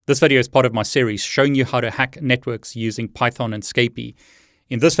This video is part of my series showing you how to hack networks using Python and Scapy.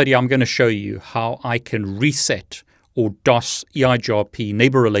 In this video, I'm going to show you how I can reset or DOS EIGRP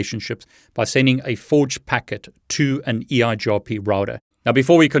neighbor relationships by sending a forged packet to an EIGRP router. Now,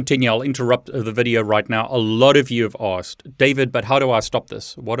 before we continue, I'll interrupt the video right now. A lot of you have asked, David, but how do I stop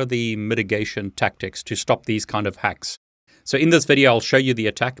this? What are the mitigation tactics to stop these kind of hacks? So in this video, I'll show you the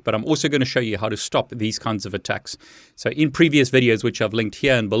attack, but I'm also going to show you how to stop these kinds of attacks. So in previous videos, which I've linked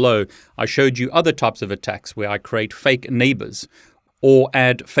here and below, I showed you other types of attacks where I create fake neighbors or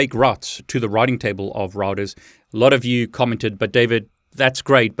add fake routes to the routing table of routers. A lot of you commented, but David, that's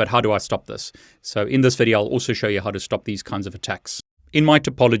great, but how do I stop this? So in this video, I'll also show you how to stop these kinds of attacks. In my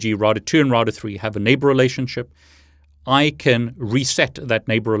topology, router 2 and router 3 have a neighbor relationship. I can reset that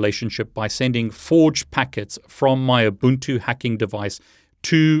neighbor relationship by sending forged packets from my Ubuntu hacking device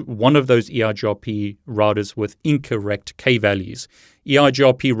to one of those EIGRP routers with incorrect K values.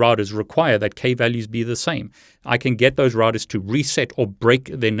 EIGRP routers require that K values be the same. I can get those routers to reset or break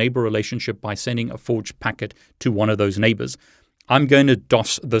their neighbor relationship by sending a forged packet to one of those neighbors. I'm going to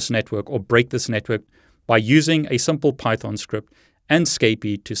DOS this network or break this network by using a simple Python script and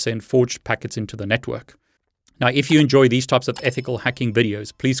Scapy to send forged packets into the network. Now, if you enjoy these types of ethical hacking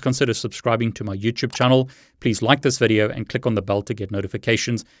videos, please consider subscribing to my YouTube channel. Please like this video and click on the bell to get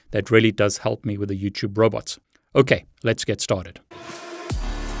notifications. That really does help me with the YouTube robots. Okay, let's get started.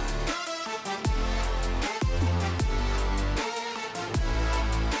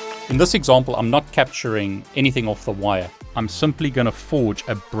 In this example, I'm not capturing anything off the wire. I'm simply going to forge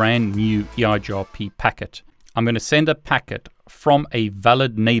a brand new EIGRP packet. I'm going to send a packet from a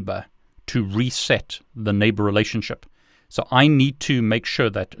valid neighbor to reset the neighbor relationship. So I need to make sure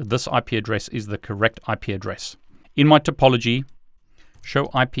that this IP address is the correct IP address. In my topology, show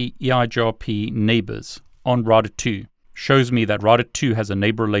IP EIGRP neighbors on router 2 shows me that router 2 has a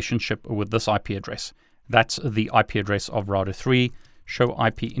neighbor relationship with this IP address. That's the IP address of router 3. Show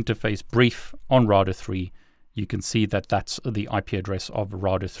IP interface brief on router 3. You can see that that's the IP address of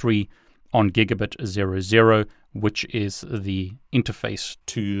router 3 on gigabit 00, which is the interface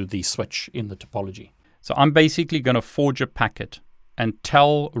to the switch in the topology. So I'm basically going to forge a packet and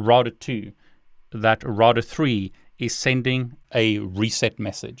tell router 2 that router 3 is sending a reset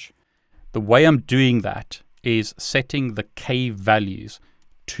message. The way I'm doing that is setting the K values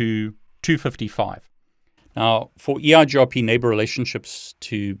to 255. Now, for EIGRP neighbor relationships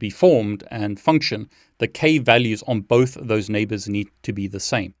to be formed and function, the K values on both those neighbors need to be the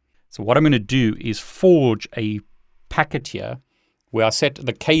same. So what I'm going to do is forge a packet here where I set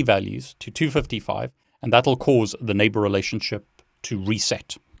the K values to 255, and that'll cause the neighbor relationship to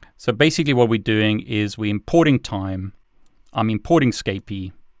reset. So basically what we're doing is we're importing time, I'm importing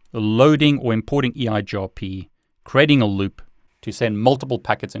Scapy, loading or importing EIGRP, creating a loop to send multiple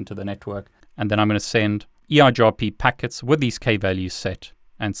packets into the network, and then I'm going to send EIGRP packets with these K values set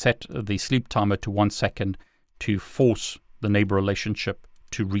and set the sleep timer to 1 second to force the neighbor relationship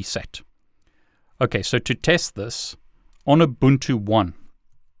to reset. Okay, so to test this, on Ubuntu 1,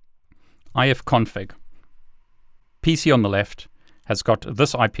 ifconfig, PC on the left has got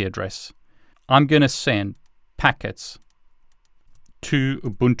this IP address. I'm going to send packets to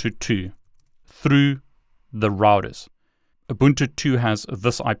Ubuntu 2 through the routers. Ubuntu 2 has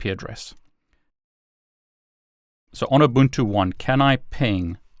this IP address. So on Ubuntu 1, can I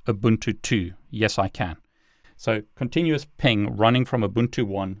ping Ubuntu 2? Yes, I can. So continuous ping running from Ubuntu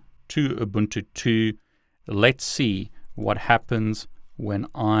 1 to Ubuntu 2. Let's see what happens when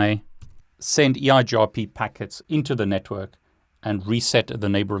I send EIGRP packets into the network and reset the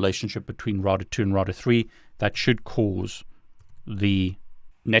neighbor relationship between router 2 and router 3. That should cause the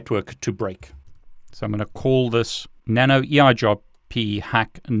network to break. So I'm going to call this nano EIGRP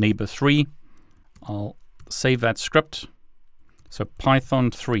hack neighbor 3. I'll save that script. So Python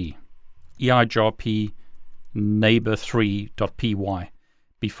 3 EIGRP neighbor3.py.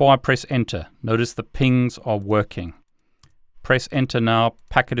 Before I press enter, notice the pings are working. Press enter now,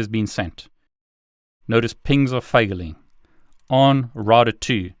 packet has been sent. Notice pings are failing. On router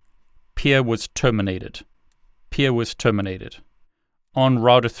 2, peer was terminated. Peer was terminated. On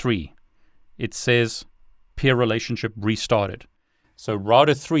router 3, it says peer relationship restarted. So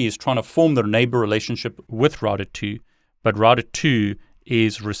router 3 is trying to form the neighbor relationship with router 2, but router 2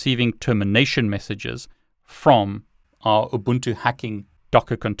 is receiving termination messages from our Ubuntu hacking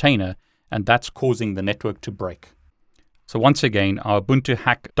Docker container, and that's causing the network to break. So once again, our Ubuntu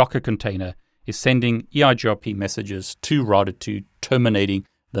hack Docker container is sending EIGRP messages to router 2, terminating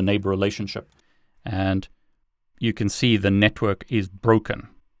the neighbor relationship. And you can see the network is broken.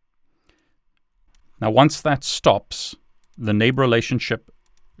 Now, once that stops, the neighbor relationship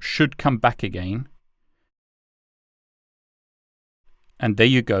should come back again. And there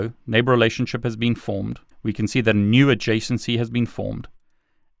you go. Neighbor relationship has been formed. We can see that a new adjacency has been formed.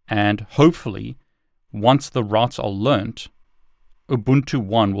 And hopefully, once the routes are learnt, Ubuntu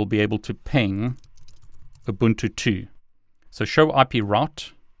 1 will be able to ping Ubuntu 2. So show IP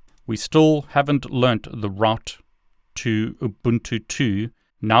route. We still haven't learnt the route to Ubuntu 2.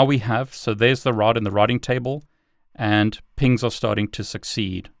 Now we have, so there's the route in the routing table, and pings are starting to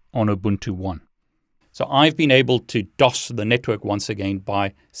succeed on Ubuntu 1. So I've been able to DOS the network once again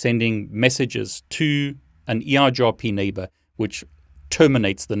by sending messages to an EIGRP neighbor, which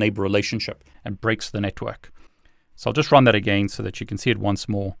terminates the neighbor relationship and breaks the network. So I'll just run that again so that you can see it once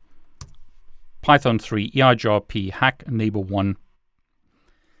more. Python 3 EIGRP hack neighbor 1.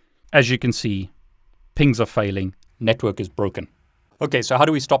 As you can see, pings are failing, network is broken. Okay, so how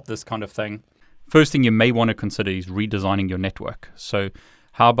do we stop this kind of thing? First thing you may want to consider is redesigning your network. So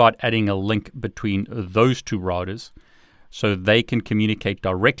how about adding a link between those two routers so they can communicate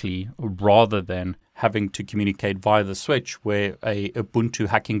directly rather than having to communicate via the switch where a Ubuntu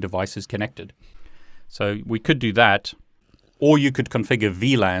hacking device is connected? So we could do that, or you could configure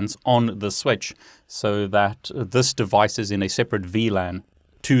VLANs on the switch so that this device is in a separate VLAN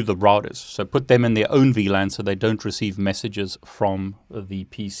to the routers. So put them in their own VLAN so they don't receive messages from the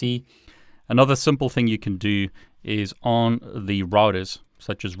PC. Another simple thing you can do is on the routers,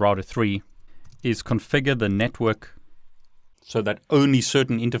 such as router 3, is configure the network so that only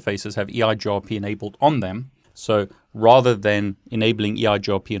certain interfaces have EIGRP enabled on them. So rather than enabling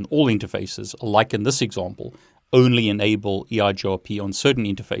EIGRP on all interfaces, like in this example, only enable EIGRP on certain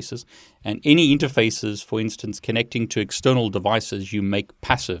interfaces. And any interfaces, for instance, connecting to external devices, you make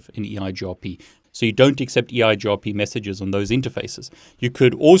passive in EIGRP. So you don't accept EIGRP messages on those interfaces. You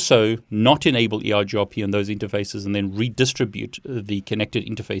could also not enable EIGRP on those interfaces and then redistribute the connected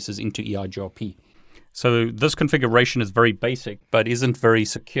interfaces into EIGRP. So this configuration is very basic, but isn't very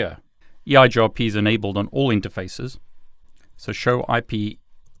secure. EIGRP is enabled on all interfaces. So show IP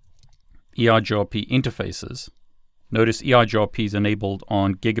EIGRP interfaces. Notice EIGRP is enabled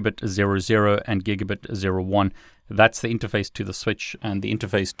on gigabit 00 and gigabit 01. That's the interface to the switch and the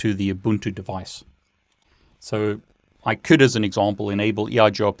interface to the Ubuntu device. So I could, as an example, enable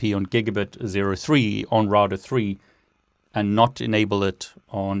EIGRP on gigabit 03 on router 3 and not enable it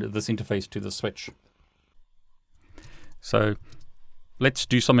on this interface to the switch. So let's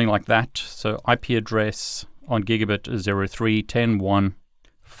do something like that. So IP address on gigabit 03,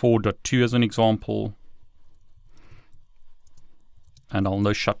 10.1.4.2 as an example. And I'll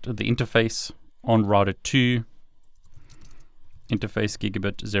no shut the interface on router 2. Interface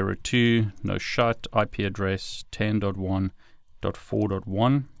gigabit 02, no shut, IP address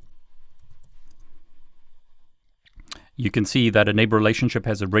 10.1.4.1. You can see that a neighbor relationship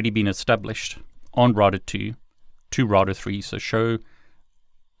has already been established on router 2 to router 3. So show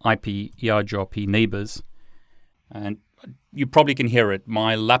IP EIGRP neighbors. And you probably can hear it.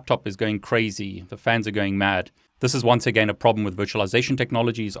 My laptop is going crazy. The fans are going mad. This is once again a problem with virtualization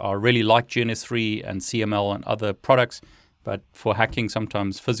technologies. I really like GNS3 and CML and other products, but for hacking,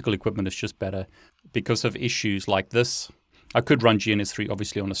 sometimes physical equipment is just better because of issues like this. I could run GNS3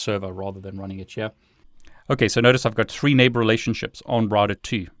 obviously on a server rather than running it here. Okay, so notice I've got 3 neighbor relationships on router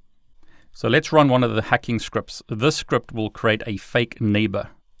 2. So let's run one of the hacking scripts. This script will create a fake neighbor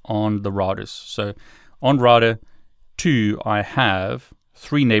on the routers. So on router 2, I have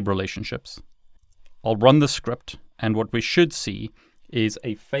 3 neighbor relationships. I'll run the script, and what we should see is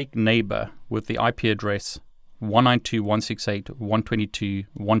a fake neighbor with the IP address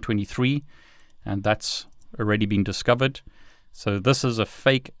 192.168.122.123, and that's already been discovered. So this is a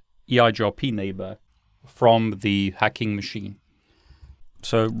fake EIGRP neighbor from the hacking machine.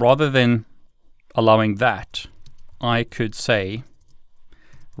 So rather than allowing that, I could say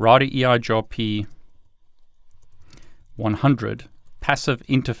router EIGRP 100 passive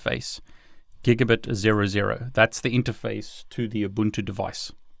interface gigabit 00. That's the interface to the Ubuntu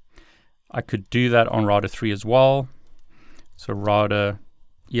device. I could do that on router 3 as well. So router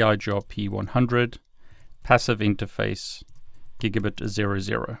EIGRP 100 passive interface gigabit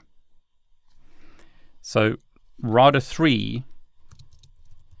 00. So router 3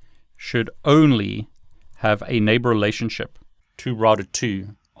 should only have a neighbor relationship to router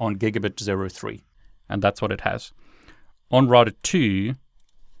 2 on gigabit 03, and that's what it has. On router 2,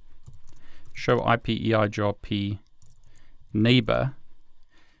 show IP EIGRP neighbor,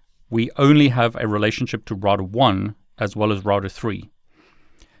 we only have a relationship to router 1 as well as router 3.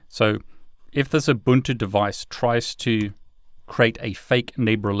 So if this Ubuntu device tries to create a fake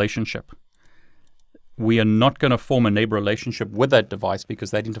neighbor relationship, we are not going to form a neighbor relationship with that device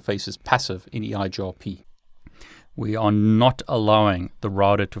because that interface is passive in EIGRP. We are not allowing the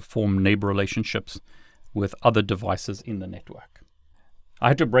router to form neighbor relationships with other devices in the network. I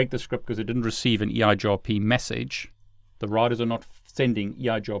had to break the script because it didn't receive an EIGRP message. The routers are not sending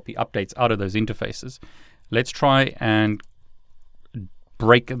EIGRP updates out of those interfaces. Let's try and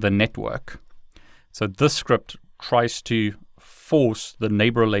break the network. So this script tries to force the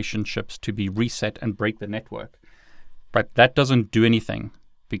neighbor relationships to be reset and break the network. But that doesn't do anything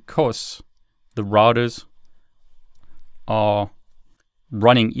because the routers are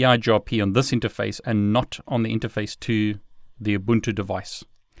running EIGRP on this interface and not on the interface to the Ubuntu device.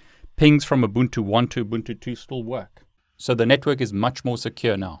 Pings from Ubuntu 1 to Ubuntu 2 still work. So the network is much more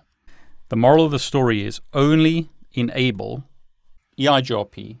secure now. The moral of the story is only enable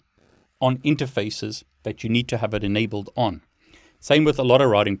EIGRP on interfaces that you need to have it enabled on. Same with a lot of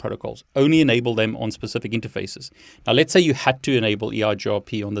routing protocols. Only enable them on specific interfaces. Now, let's say you had to enable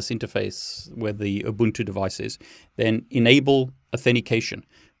EIGRP on this interface where the Ubuntu device is. Then enable authentication.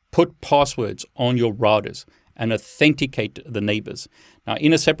 Put passwords on your routers and authenticate the neighbors. Now,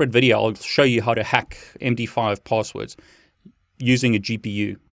 in a separate video, I'll show you how to hack MD5 passwords using a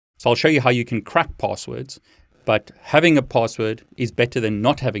GPU. So I'll show you how you can crack passwords. But having a password is better than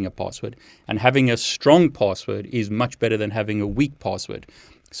not having a password. And having a strong password is much better than having a weak password.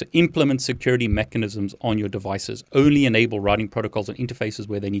 So implement security mechanisms on your devices. Only enable routing protocols and interfaces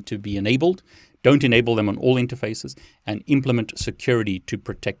where they need to be enabled. Don't enable them on all interfaces. And implement security to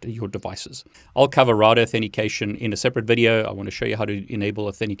protect your devices. I'll cover router authentication in a separate video. I want to show you how to enable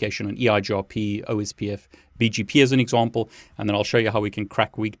authentication on EIGRP, OSPF, BGP as an example. And then I'll show you how we can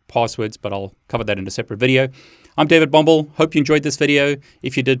crack weak passwords, but I'll cover that in a separate video. I'm David Bombal. Hope you enjoyed this video.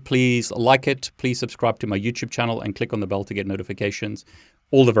 If you did, please like it. Please subscribe to my YouTube channel and click on the bell to get notifications.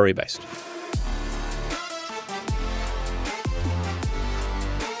 All the very best.